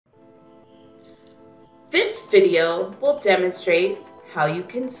video will demonstrate how you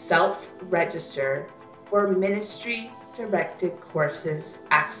can self-register for ministry-directed courses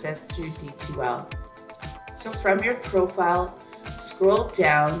accessed through D2L. So from your profile, scroll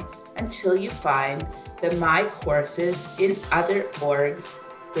down until you find the My Courses in Other Orgs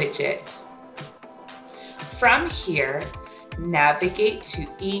widget. From here, navigate to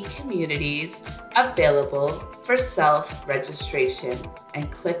e-communities available for self-registration and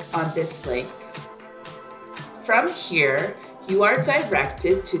click on this link. From here, you are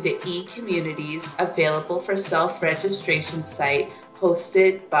directed to the e-communities available for self-registration site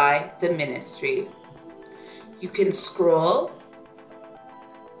hosted by the ministry. You can scroll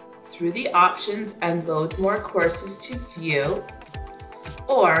through the options and load more courses to view,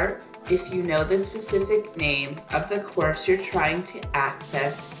 or if you know the specific name of the course you're trying to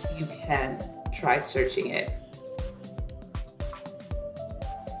access, you can try searching it.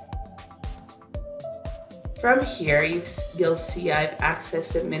 From here, you'll see I've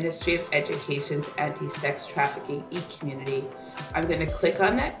accessed the Ministry of Education's Anti-Sex Trafficking e-community. I'm going to click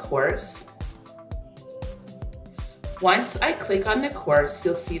on that course. Once I click on the course,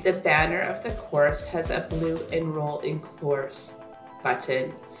 you'll see the banner of the course has a blue Enroll in Course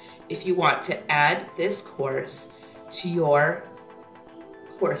button. If you want to add this course to your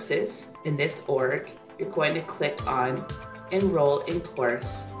courses in this org, you're going to click on Enroll in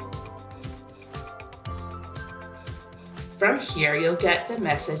Course. From here, you'll get the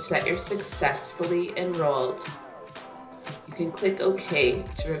message that you're successfully enrolled. You can click OK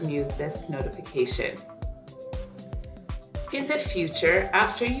to remove this notification. In the future,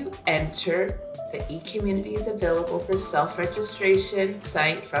 after you enter the e-communities available for self-registration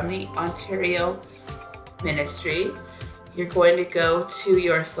site from the Ontario Ministry, you're going to go to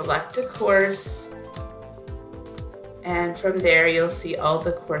your Select a Course, and from there you'll see all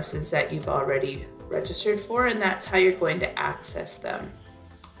the courses that you've already registered for, and that's how you're going to access them.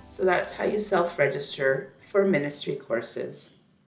 So that's how you self-register for ministry courses.